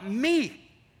about me.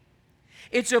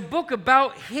 It's a book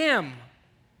about Him.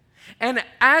 And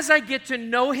as I get to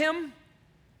know Him,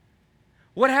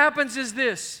 what happens is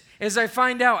this, as I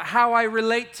find out how I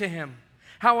relate to Him,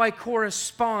 how I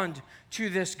correspond to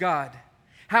this God,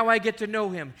 how I get to know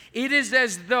Him. It is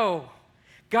as though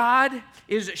God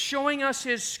is showing us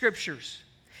His scriptures.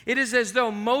 It is as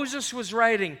though Moses was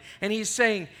writing and he's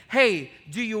saying, hey,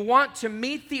 do you want to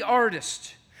meet the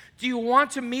artist? Do you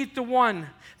want to meet the one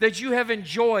that you have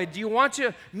enjoyed? Do you want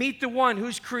to meet the one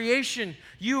whose creation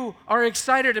you are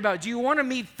excited about? Do you want to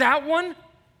meet that one?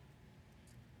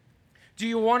 Do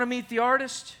you want to meet the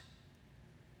artist?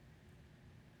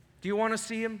 Do you want to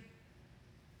see him?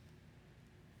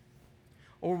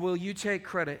 Or will you take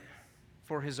credit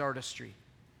for his artistry?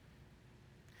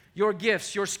 Your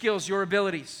gifts, your skills, your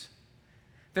abilities,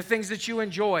 the things that you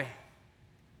enjoy.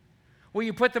 Will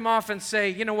you put them off and say,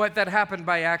 you know what, that happened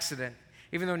by accident,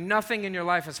 even though nothing in your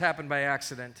life has happened by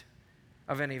accident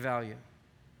of any value?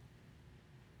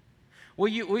 Will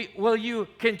you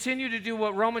continue to do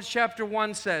what Romans chapter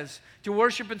 1 says, to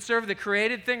worship and serve the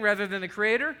created thing rather than the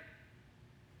Creator?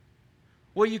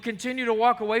 Will you continue to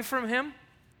walk away from Him?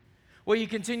 Will you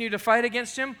continue to fight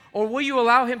against Him? Or will you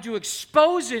allow Him to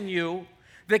expose in you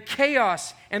the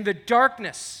chaos and the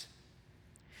darkness?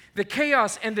 The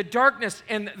chaos and the darkness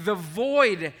and the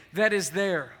void that is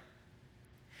there.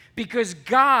 Because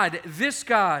God, this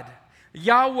God,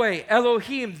 Yahweh,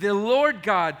 Elohim, the Lord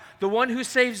God, the one who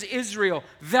saves Israel,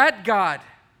 that God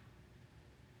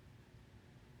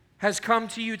has come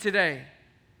to you today,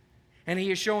 and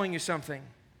He is showing you something.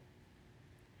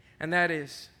 And that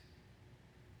is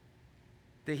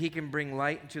that He can bring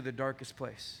light into the darkest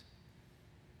place.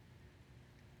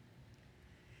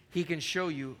 He can show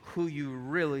you who you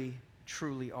really,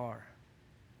 truly are.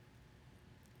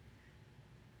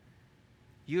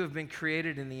 You have been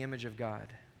created in the image of God.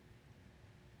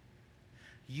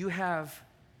 You have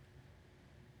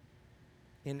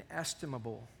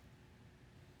inestimable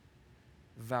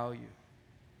value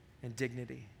and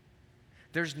dignity.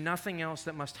 There's nothing else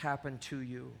that must happen to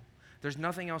you. There's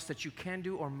nothing else that you can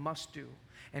do or must do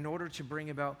in order to bring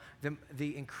about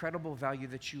the incredible value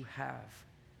that you have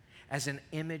as an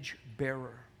image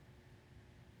bearer.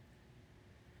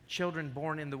 Children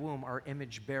born in the womb are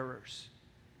image bearers.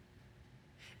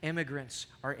 Immigrants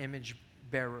are image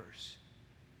bearers.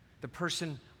 The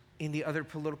person in the other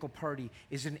political party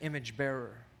is an image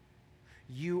bearer.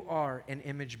 You are an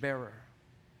image bearer.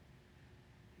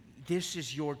 This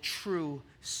is your true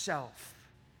self.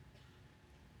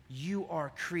 You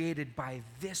are created by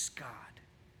this God.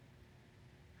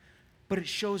 But it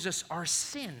shows us our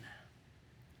sin.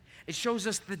 It shows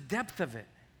us the depth of it.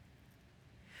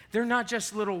 They're not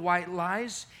just little white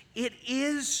lies. It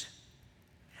is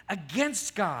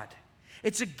against God.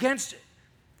 It's against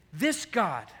this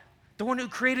God, the one who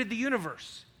created the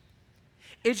universe.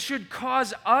 It should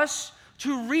cause us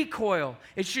to recoil.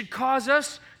 It should cause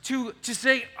us to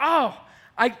say, oh,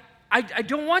 I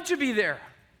don't want to be there.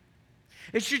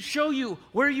 It should show you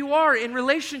where you are in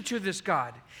relation to this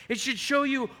God. It should show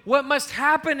you what must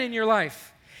happen in your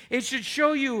life. It should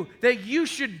show you that you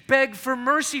should beg for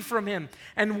mercy from Him.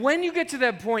 And when you get to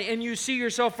that point and you see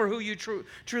yourself for who you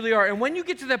truly are, and when you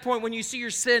get to that point when you see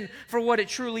your sin for what it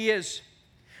truly is,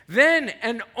 then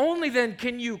and only then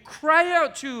can you cry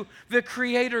out to the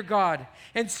Creator God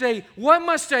and say, what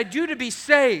must I do to be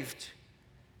saved?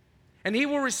 And He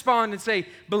will respond and say,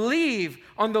 believe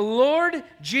on the Lord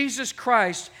Jesus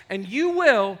Christ and you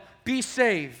will be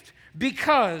saved,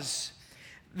 because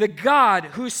the God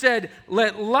who said,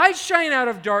 "Let light shine out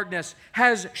of darkness,"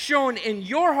 has shown in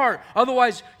your heart.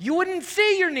 Otherwise, you wouldn't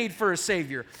see your need for a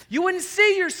Savior. You wouldn't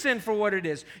see your sin for what it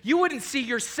is. You wouldn't see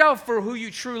yourself for who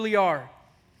you truly are.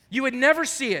 You would never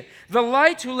see it. The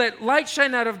light who let light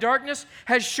shine out of darkness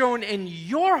has shown in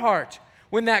your heart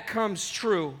when that comes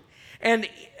true. And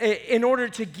in order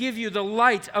to give you the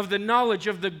light of the knowledge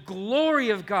of the glory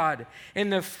of God in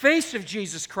the face of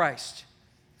Jesus Christ.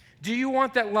 Do you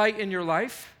want that light in your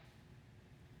life?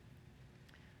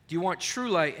 Do you want true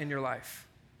light in your life?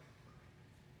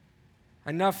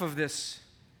 Enough of this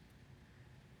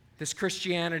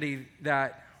Christianity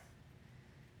that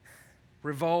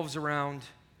revolves around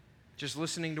just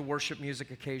listening to worship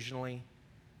music occasionally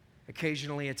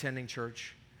attending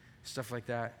church, stuff like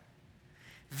that.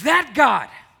 That God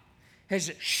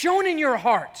has shown in your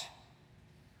heart.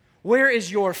 Where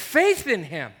is your faith in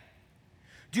Him?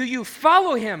 Do you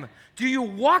follow Him? Do you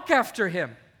walk after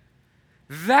Him?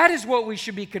 That is what we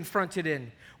should be confronted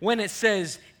in. When it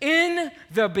says, "In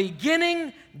the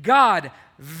beginning, God,"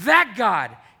 that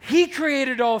God, He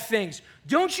created all things.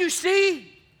 Don't you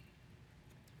see?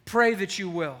 Pray that you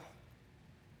will.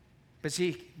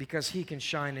 Because He can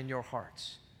shine in your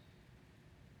hearts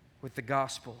with the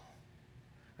gospel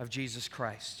of Jesus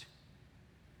Christ,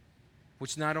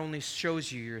 which not only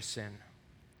shows you your sin,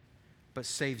 but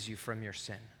saves you from your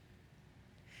sin.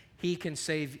 He can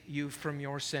save you from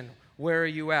your sin. Where are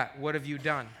you at? What have you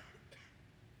done?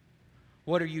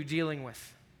 What are you dealing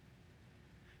with?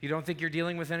 You don't think you're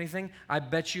dealing with anything? I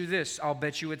bet you this. I'll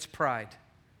bet you it's pride.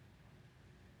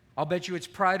 I'll bet you it's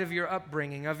pride of your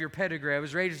upbringing, of your pedigree. I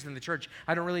was raised in the church.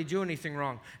 I don't really do anything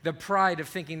wrong. The pride of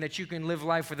thinking that you can live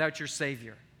life without your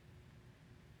Savior.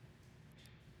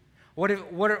 What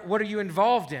are you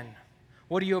involved in?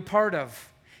 What are you a part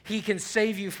of? He can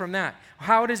save you from that.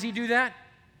 How does He do that?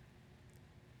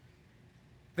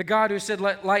 The God who said,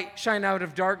 "Let light shine out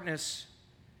of darkness,"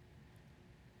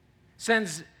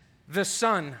 sends the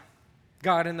Son,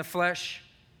 God in the flesh,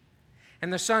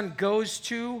 and the Son goes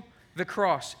to the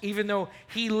cross, even though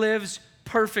He lives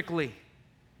perfectly.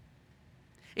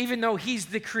 Even though He's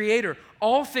the Creator,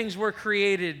 all things were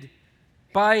created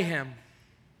by Him.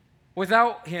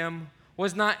 Without Him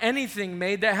was not anything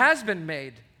made that has been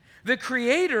made. The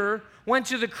Creator went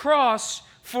to the cross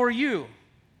for you.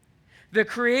 The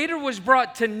Creator was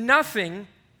brought to nothing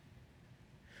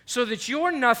so that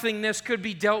your nothingness could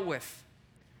be dealt with.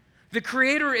 The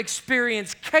Creator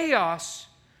experienced chaos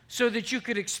so that you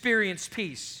could experience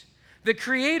peace. The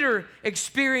Creator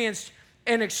experienced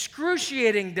an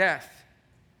excruciating death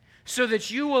so that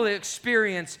you will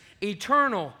experience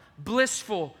eternal,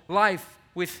 blissful life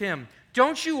with Him.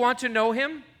 Don't you want to know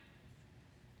Him?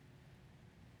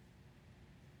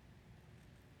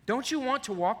 Don't you want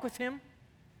to walk with Him?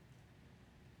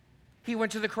 He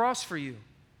went to the cross for you.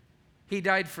 He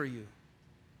died for you.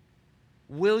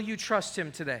 Will you trust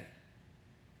Him today?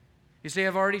 You say,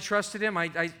 "I've already trusted Him."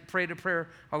 I prayed a prayer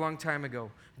a long time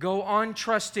ago. Go on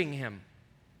trusting Him.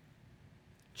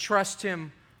 Trust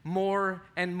Him more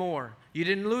and more. You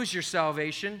didn't lose your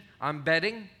salvation. I'm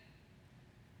betting.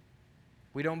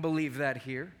 We don't believe that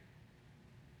here.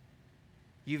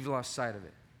 You've lost sight of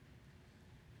it.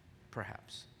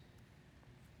 Perhaps.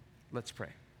 Let's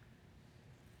pray.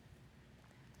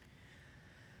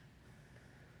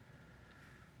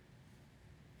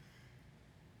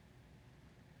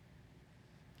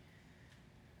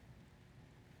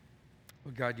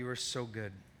 Oh God, you are so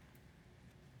good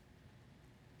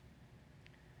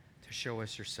to show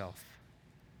us yourself.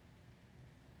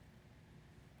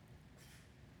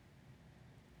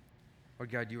 Oh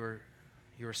God, you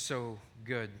are so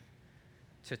good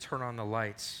to turn on the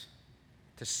lights,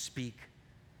 to speak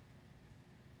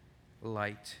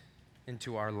light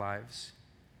into our lives,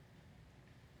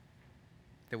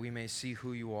 that we may see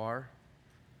who you are,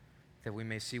 that we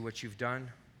may see what you've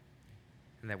done,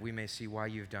 and that we may see why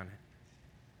you've done it.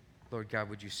 Lord God,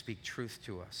 would you speak truth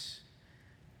to us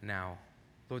now?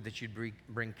 Lord, that you'd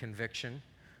bring conviction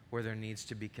where there needs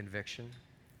to be conviction.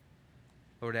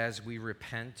 Lord, as we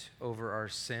repent over our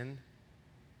sin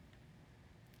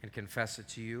and confess it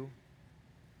to you,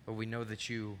 Lord, we know that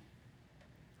you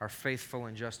are faithful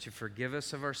and just to forgive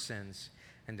us of our sins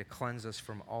and to cleanse us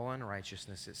from all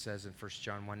unrighteousness, it says in 1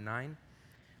 John 1:9.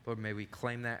 Lord, may we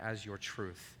claim that as your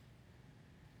truth.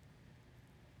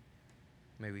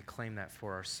 May we claim that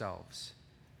for ourselves.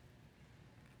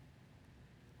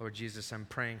 Lord Jesus, I'm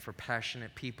praying for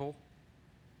passionate people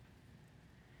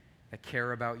that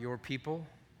care about your people,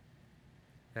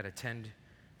 that attend,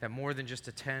 that more than just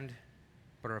attend,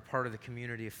 but are a part of the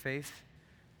community of faith.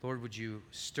 Lord, would you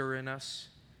stir in us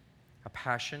a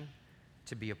passion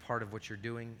to be a part of what you're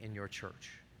doing in your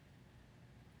church.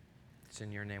 It's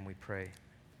in your name we pray.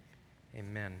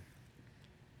 Amen.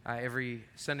 Every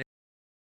Sunday